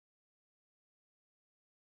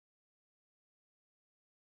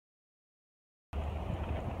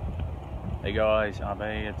Hey guys,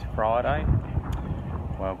 it's Friday.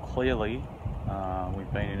 Well, clearly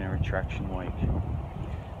we've been in a retraction week.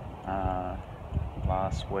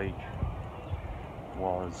 Last week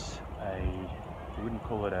was I wouldn't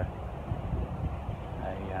call it a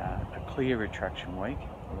clear retraction week.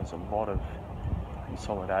 There was a lot of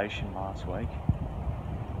consolidation last week,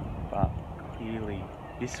 but clearly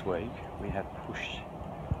this week we have pushed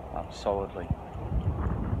up solidly.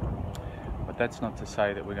 But that's not to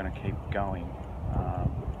say that we're going to keep going,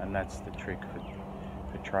 and that's the trick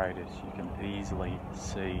for traders. You can easily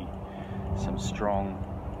see some strong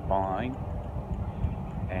buying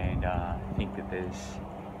and think that there's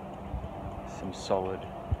some solid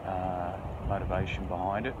motivation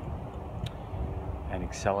behind it and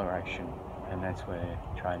acceleration, and that's where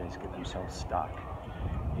traders get themselves stuck,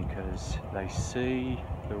 because they see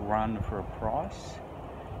the run for a price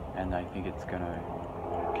and they think it's going to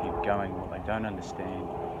keep going. What they don't understand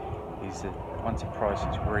is that once a price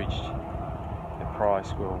is reached, the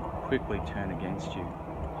price will quickly turn against you.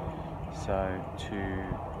 So to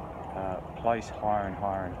place higher and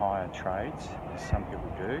higher and higher trades, as some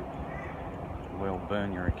people do, will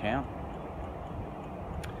burn your account.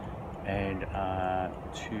 And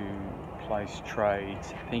to place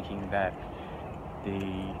trades thinking that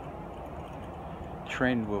the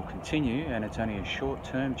trend will continue and it's only a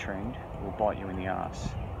short-term trend will bite you in the ass,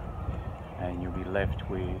 and you'll be left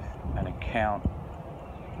with an account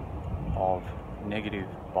of negative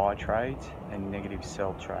buy trades and negative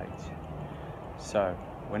sell trades. So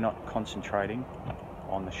we're not concentrating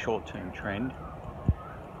on the short-term trend,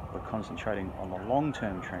 we're concentrating on the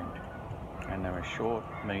long-term trend, and there are short,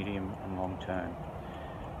 medium and long-term,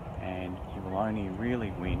 and you will only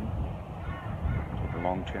really win with the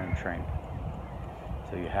long-term trend.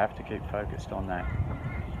 So you have to keep focused on that.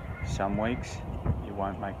 Some weeks you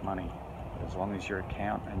won't make money, but as long as your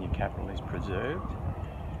account and your capital is preserved,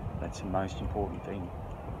 that's the most important thing.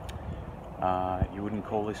 You wouldn't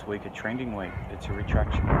call this week a trending week, it's a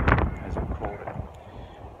retraction week, as I've called it.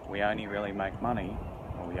 We only really make money,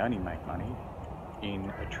 or we only make money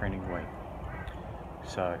in a trending week.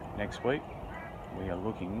 So next week we are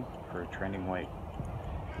looking for a trending week,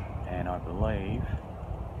 and I believe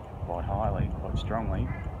quite highly, quite strongly,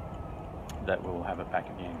 that we'll have it back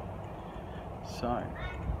again. So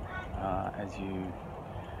as you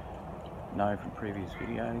know from previous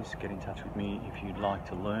videos, get in touch with me if you'd like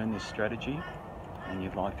to learn this strategy and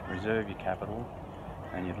you'd like to preserve your capital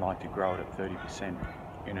and you'd like to grow it at 30%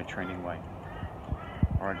 in a trending week.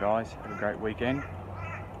 Alright guys, have a great weekend.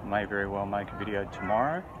 I may very well make a video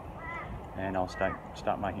tomorrow, and I'll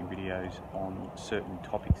start making videos on certain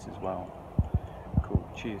topics as well. Cool,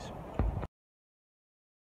 cheers.